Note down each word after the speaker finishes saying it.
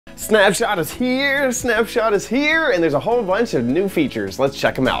Snapshot is here, Snapshot is here, and there's a whole bunch of new features. Let's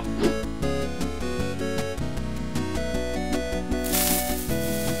check them out.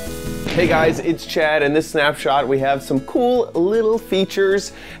 Hey guys, it's Chad. In this snapshot we have some cool little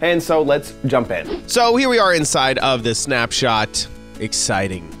features, and so let's jump in. So here we are inside of the snapshot.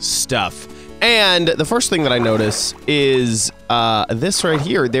 Exciting stuff. And the first thing that I notice is this right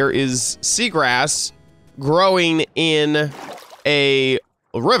here. There is seagrass growing in a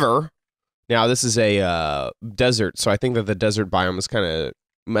river. Now this is a desert, so I think that the desert biome is kind of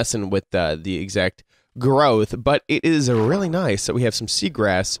messing with the exact growth, but it is really nice that we have some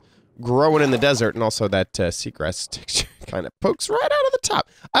seagrass growing in the desert, and also that seagrass texture kind of pokes right out of the top.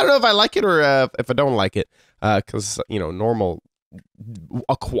 I don't know if I like it or if I don't like it, because, you know, normal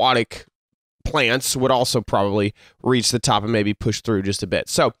aquatic plants would also probably reach the top and maybe push through just a bit.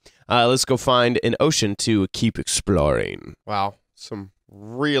 So let's go find an ocean to keep exploring. Wow, some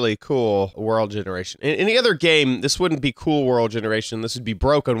really cool world generation. In any other game, this wouldn't be cool world generation. This would be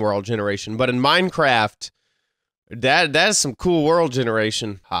broken world generation. But in Minecraft, that is some cool world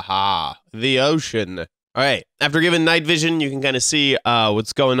generation. Haha, the ocean. All right, after giving night vision, you can kind of see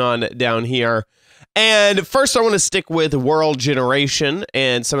what's going on down here. And first, I want to stick with world generation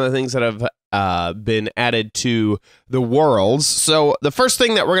and some of the things that have been added to the worlds. So the first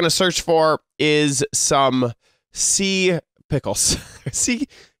thing that we're going to search for is some sea pickles, sea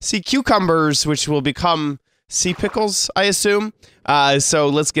cucumbers, which will become sea pickles, I assume. So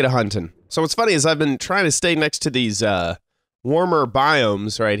let's get a hunting. So what's funny is I've been trying to stay next to these warmer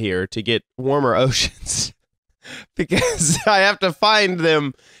biomes right here to get warmer oceans because I have to find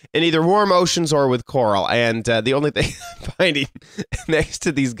them in either warm oceans or with coral. And the only thing I'm finding next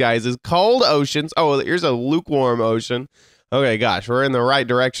to these guys is cold oceans. Oh, here's a lukewarm ocean. Okay, gosh, we're in the right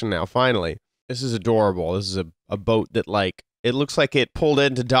direction now, finally. This is adorable. This is a boat that, like, it looks like it pulled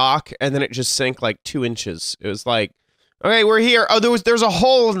into dock and then it just sank like 2 inches. It was like, okay, we're here. Oh, there's a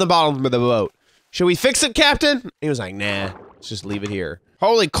hole in the bottom of the boat. Should we fix it, Captain? He was like, nah, let's just leave it here.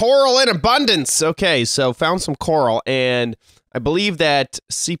 Holy coral in abundance. Okay, so found some coral, and I believe that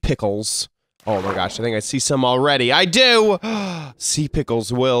sea pickles, oh my gosh, I think I see some already. I do! Sea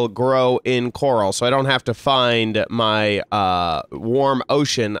pickles will grow in coral, so I don't have to find my warm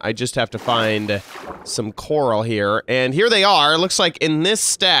ocean. I just have to find some coral here. And here they are. It looks like in this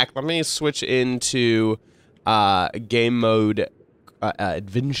stack, let me switch into game mode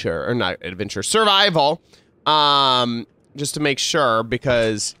adventure, or not adventure, survival. Just to make sure,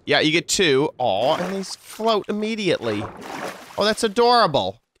 because, yeah, you get 2. Aw, and they float immediately. Oh, that's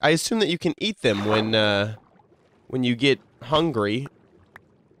adorable. I assume that you can eat them when you get hungry.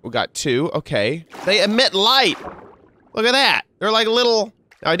 We got 2. Okay. They emit light. Look at that. They're like little...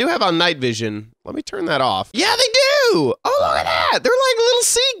 Now, I do have on night vision. Let me turn that off. Yeah, they do! Oh, look at that! They're like little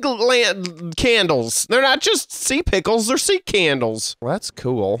sea candles. They're not just sea pickles, they're sea candles. Well, that's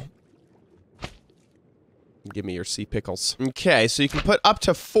cool. Give me your sea pickles. Okay, so you can put up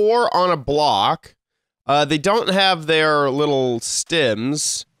to 4 on a block. They don't have their little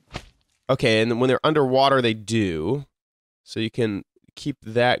stems. Okay, and when they're underwater, they do. So you can keep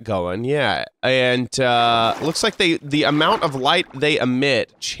that going. Yeah, and looks like the amount of light they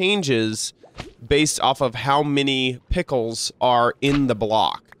emit changes based off of how many pickles are in the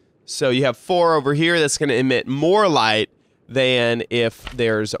block. So you have 4 over here that's going to emit more light than if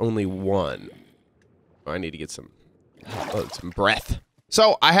there's only 1. I need to get some breath.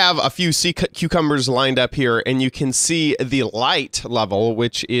 So I have a few sea cucumbers lined up here, and you can see the light level,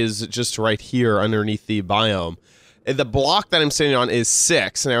 which is just right here underneath the biome. The block that I'm standing on is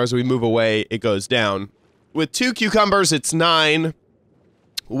 6. Now as we move away, it goes down. With 2 cucumbers, it's 9.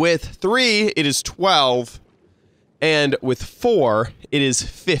 With 3, it is 12. And with 4, it is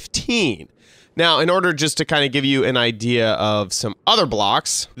 15. Now, in order just to kind of give you an idea of some other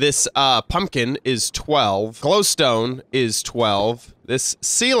blocks, this pumpkin is 12, glowstone is 12, this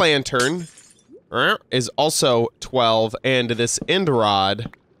sea lantern is also 12, and this end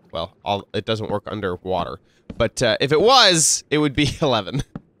rod, well, it doesn't work underwater, but if it was, it would be 11.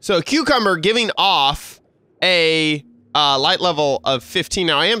 So a cucumber giving off a light level of 15.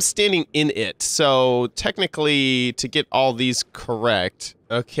 Now, I am standing in it, so technically, to get all these correct...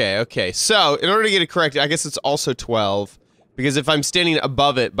 Okay, so in order to get it correct, I guess it's also 12, because if I'm standing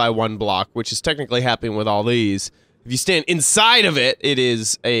above it by 1 block, which is technically happening with all these, if you stand inside of it, it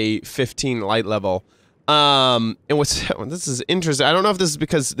is a 15 light level. And this is interesting, I don't know if this is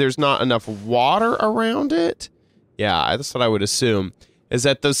because there's not enough water around it. Yeah, that's what I would assume, is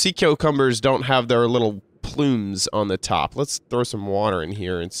that those sea cucumbers don't have their little plumes on the top. Let's throw some water in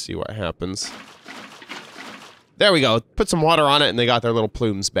here and see what happens. There we go. Put some water on it, and they got their little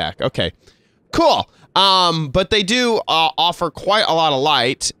plumes back. Okay, cool. But they do offer quite a lot of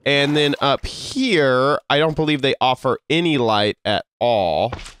light, and then up here, I don't believe they offer any light at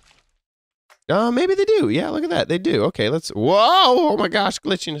all. Maybe they do. Yeah, look at that. They do. Okay, let's... Whoa! Oh my gosh,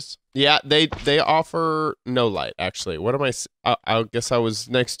 glitchiness. Yeah, they offer no light, actually. What am I guess I was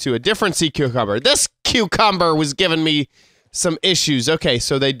next to a different sea cucumber. This cucumber was giving me some issues. Okay,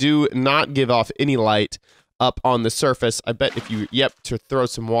 so they do not give off any light up on the surface. I bet if you, to throw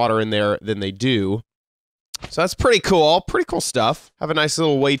some water in there, then they do. So that's pretty cool. Pretty cool stuff. Have a nice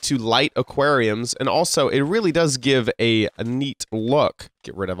little way to light aquariums. And also, it really does give a neat look.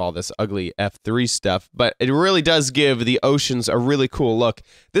 Get rid of all this ugly F3 stuff. But it really does give the oceans a really cool look.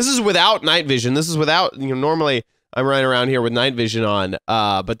 This is without night vision. This is without, normally I'm running around here with night vision on.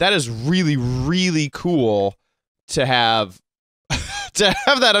 But that is really, really cool to have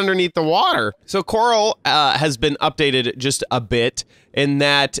that underneath the water. So coral has been updated just a bit in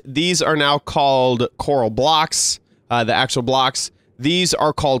that these are now called coral blocks, the actual blocks. These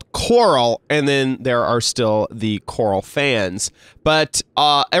are called coral, and then there are still the coral fans. But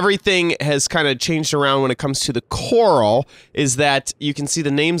everything has kind of changed around when it comes to the coral, is that you can see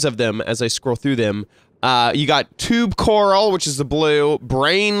the names of them as I scroll through them. You got tube coral, which is the blue,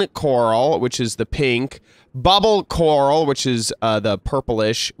 brain coral, which is the pink, bubble coral, which is the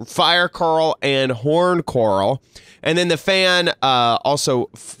purplish, fire coral, and horn coral. And then the fan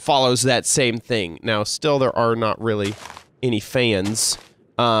also follows that same thing. Now, still there are not really any fans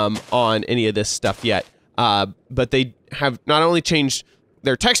on any of this stuff yet. But they have not only changed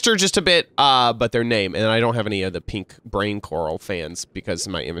their texture just a bit, but their name. And I don't have any of the pink brain coral fans because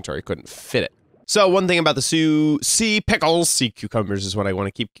my inventory couldn't fit it. So one thing about the sea pickles, sea cucumbers is what I want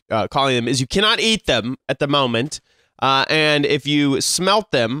to keep calling them, is you cannot eat them at the moment. And if you smelt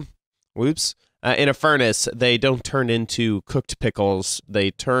them, whoops, in a furnace, they don't turn into cooked pickles.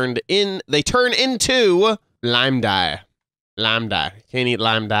 They turn into lime dye. Lime dye. Can't eat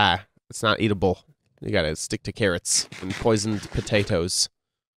lime dye. It's not eatable. You gotta stick to carrots and poisoned potatoes.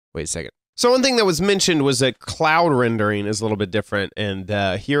 Wait a second. So one thing that was mentioned was that cloud rendering is a little bit different. And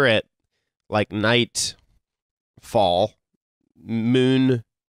here at like nightfall, moonset,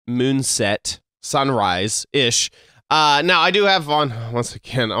 sunrise-ish. Now, I do have on, once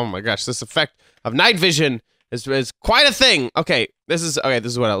again, oh my gosh, this effect of night vision is quite a thing. Okay, this is what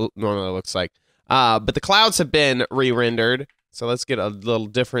it normally looks like. But the clouds have been re-rendered, so let's get a little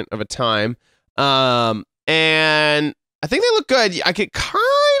different of a time. And I think they look good. I could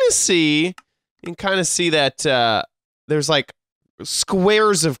kind of see, you can kind of see that there's like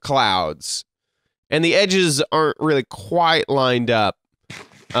squares of clouds, and the edges aren't really quite lined up.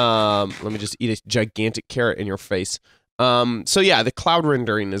 Let me just eat a gigantic carrot in your face. So yeah, the cloud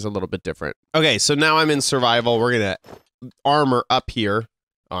rendering is a little bit different. Okay, so now I'm in survival. We're gonna armor up here.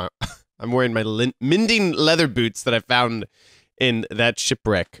 I'm wearing my mending leather boots that I found in that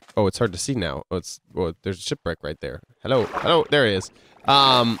shipwreck. Oh, it's hard to see now. Oh, there's a shipwreck right there. Hello, there it is.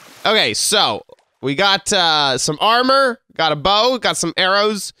 Okay, so we got some armor, got a bow, got some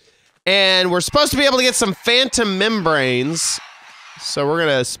arrows, and we're supposed to be able to get some phantom membranes. So we're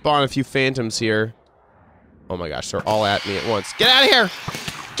gonna spawn a few phantoms here. Oh my gosh, they're all at me at once. Get out of here!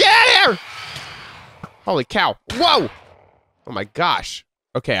 Get out of here! Holy cow. Whoa! Oh my gosh.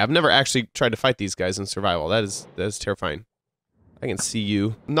 Okay, I've never actually tried to fight these guys in survival. That is terrifying. I can see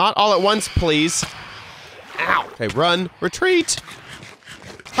you. Not all at once, please. Ow! Okay, run. Retreat!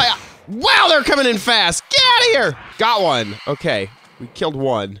 Hiya! Wow, they're coming in fast! Get out of here! Got one. Okay, we killed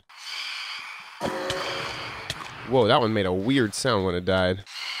one. Whoa, that one made a weird sound when it died.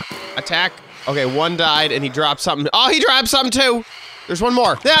 Attack. Okay, one died and he dropped something. Oh, he dropped something too! There's one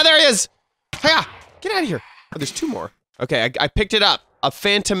more. Yeah, there he is! Hiya! Get out of here! Oh, there's two more. Okay, I picked it up. A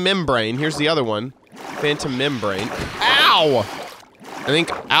phantom membrane. Here's the other one. Phantom membrane. Ow! I think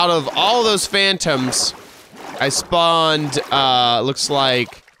out of all those phantoms, I spawned, looks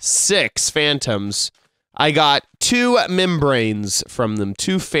like 6 phantoms. I got 2 membranes from them.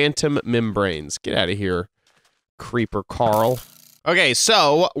 2 phantom membranes. Get out of here, Creeper Carl. Okay,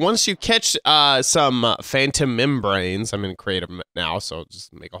 so once you catch some phantom membranes, I'm gonna create them now, so I'll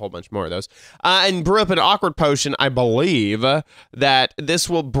just make a whole bunch more of those, and brew up an awkward potion. I believe that this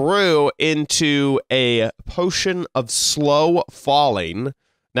will brew into a potion of slow falling.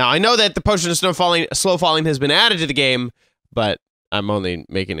 Now, I know that the potion of slow falling has been added to the game, but I'm only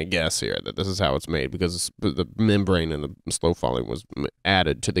making a guess here that this is how it's made because the membrane and the slow falling was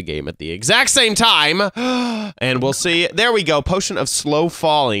added to the game at the exact same time. And we'll see. There we go. Potion of slow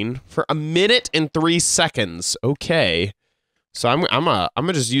falling for 1 minute and 3 seconds. Okay. So I'm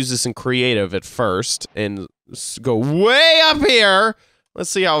gonna just use this in creative at first and go way up here. Let's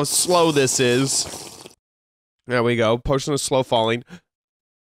see how slow this is. There we go. Potion is slow falling.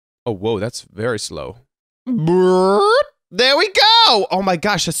 Oh, whoa, that's very slow. There we go. Oh my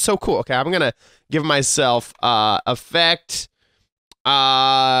gosh, that's so cool. Okay, I'm gonna give myself effect.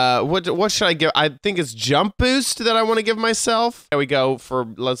 What should I give? I think it's jump boost that I want to give myself. There we go.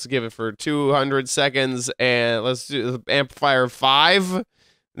 Let's give it for 200 seconds, and let's do the amplifier 5.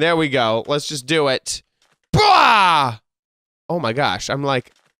 There we go. Let's just do it. Bah! Oh my gosh, I'm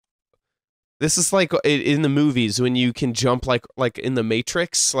like, this is like in the movies when you can jump like in the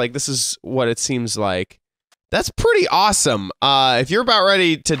Matrix. Like, this is what it seems like. That's pretty awesome. If you're about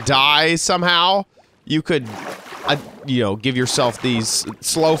ready to die somehow, you could, you know, give yourself these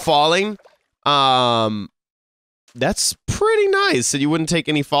slow falling. That's pretty nice, and you wouldn't take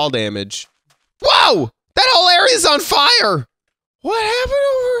any fall damage. Whoa! That whole area's on fire! What happened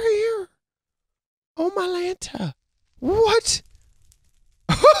over here? Oh my Lanta. What?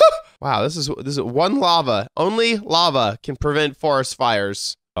 Wow, this is one lava. Only lava can prevent forest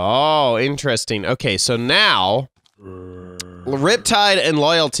fires. Oh, interesting. Okay, so now Riptide and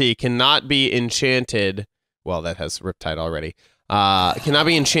Loyalty cannot be enchanted. Well, that has Riptide already. Cannot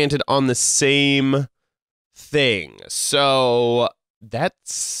be enchanted on the same thing. So that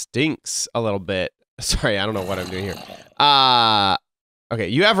stinks a little bit. Sorry, I don't know what I'm doing here. Okay,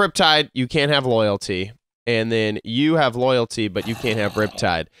 you have Riptide, you can't have Loyalty. And then you have Loyalty, but you can't have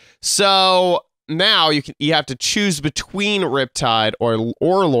Riptide. So now you have to choose between Riptide or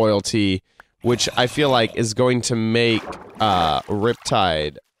Loyalty, which I feel like is going to make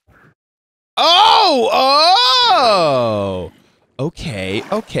Riptide. Oh! Okay.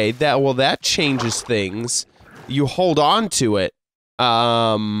 That changes things. You hold on to it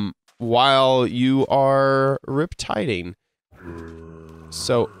while you are Riptiding.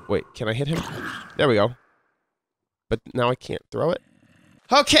 So wait, can I hit him? There we go. But now I can't throw it.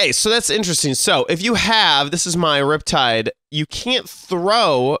 Okay, so that's interesting. So if you have, this is my Riptide, you can't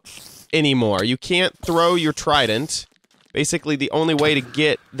throw anymore. You can't throw your trident. Basically, the only way to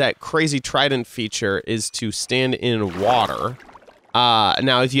get that crazy trident feature is to stand in water.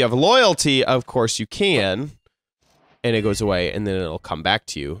 Now, if you have Loyalty, of course you can. And it goes away, and then it'll come back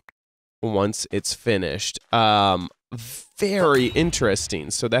to you once it's finished. Very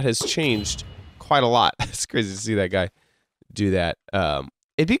interesting. So that has changed quite a lot. It's crazy to see that guy do that.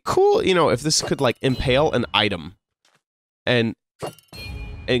 It'd be cool, you know, if this could like impale an item and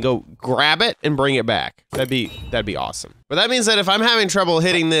go grab it and bring it back. That'd be awesome. But that means that if I'm having trouble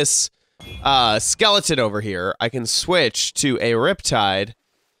hitting this skeleton over here, I can switch to a Riptide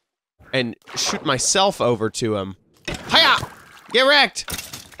and shoot myself over to him. Hiya! Get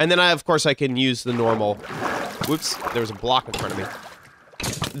wrecked! And then of course I can use the normal, whoops, there was a block in front of me.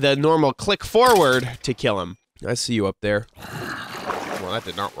 The normal click forward to kill him. I see you up there. Well, that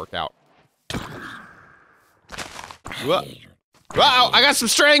did not work out. Whoa. Wow, I got some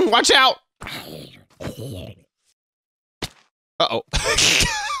string, watch out! Uh-oh.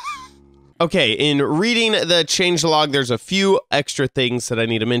 Okay, in reading the changelog, there's a few extra things that I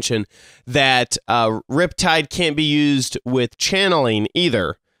need to mention. That Riptide can't be used with channeling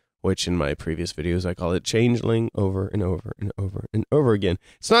either, which in my previous videos I call it changeling over and over and over and over again.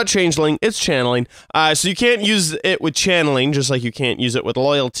 It's not changeling, it's channeling. So you can't use it with channeling, just like you can't use it with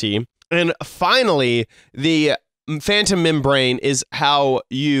Loyalty. And finally, the Phantom Membrane is how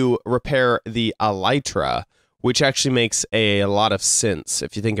you repair the elytra, which actually makes a lot of sense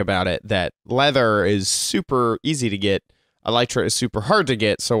if you think about it, that leather is super easy to get, elytra is super hard to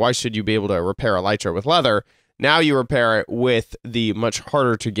get, so why should you be able to repair elytra with leather? Now you repair it with the much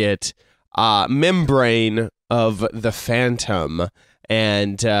harder to get membrane of the Phantom,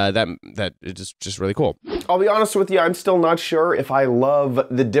 and that is just really cool. I'll be honest with you, I'm still not sure if I love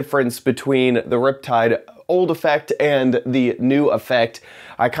the difference between the Riptide old effect and the new effect.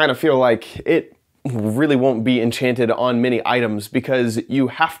 I kind of feel like it really won't be enchanted on many items because you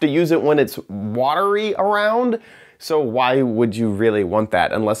have to use it when it's watery around. So why would you really want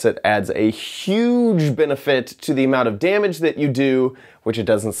that unless it adds a huge benefit to the amount of damage that you do, which it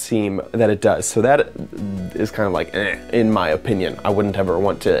doesn't seem that it does. So that is kind of like, in my opinion. I wouldn't ever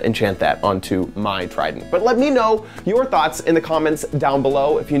want to enchant that onto my trident. But let me know your thoughts in the comments down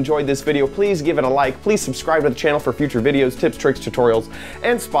below. If you enjoyed this video, please give it a like. Please subscribe to the channel for future videos, tips, tricks, tutorials,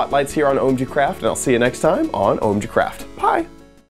 and spotlights here on OMGcraft. And I'll see you next time on OMGcraft. Bye.